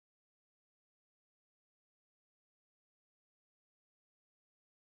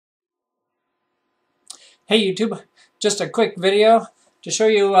Hey YouTube, just a quick video to show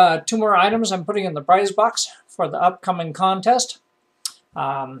you two more items I'm putting in the prize box for the upcoming contest.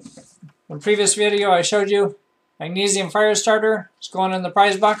 In the previous video I showed you magnesium fire starter is going in the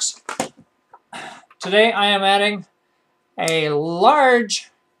prize box. Today I am adding a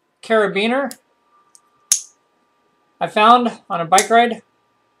large carabiner I found on a bike ride.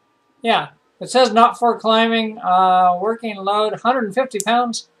 Yeah, it says not for climbing, working load 150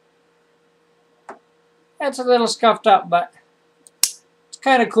 pounds. It's a little scuffed up, but it's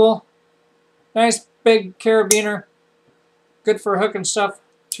kind of cool. Nice big carabiner. Good for hooking stuff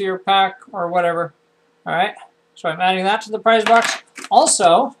to your pack or whatever. Alright, so I'm adding that to the prize box.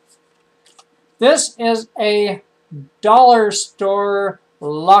 Also, this is a dollar store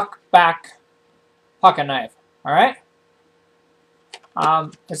lock back pocket knife. Alright?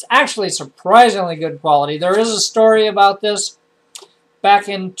 It's actually surprisingly good quality. There is a story about this. Back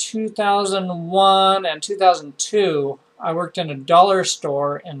in 2001 and 2002, I worked in a dollar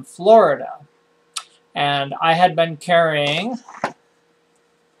store in Florida, and I had been carrying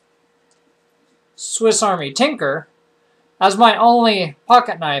Swiss Army Tinker as my only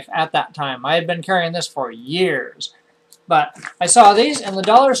pocket knife at that time. I had been carrying this for years, but I saw these in the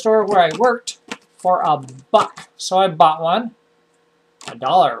dollar store where I worked for $1, so I bought one.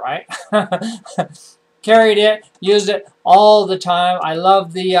 $1, right? Carried it, used it all the time. I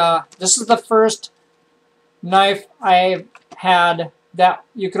love the, this is the first knife I had that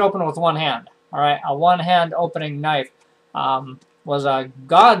you could open with one hand. Alright, a one-hand opening knife was a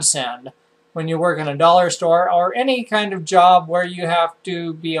godsend when you work in a dollar store or any kind of job where you have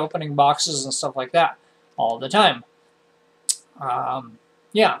to be opening boxes and stuff like that all the time.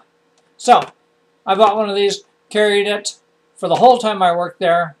 Yeah, so I bought one of these, carried it for the whole time I worked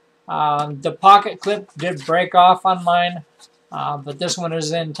there. The pocket clip did break off on mine, but this one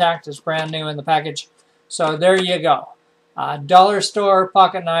is intact. It's brand new in the package. So there you go. Dollar store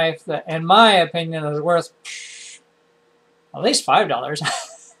pocket knife that, in my opinion, is worth at least $5.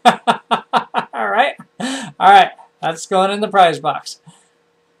 All right. All right. That's going in the prize box.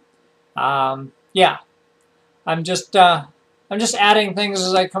 Yeah. I'm just adding things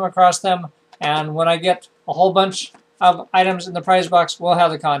as I come across them, and when I get a whole bunch of items in the prize box, we'll have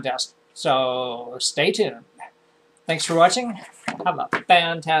the contest. So stay tuned. Thanks for watching. Have a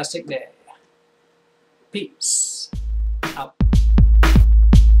fantastic day. Peace.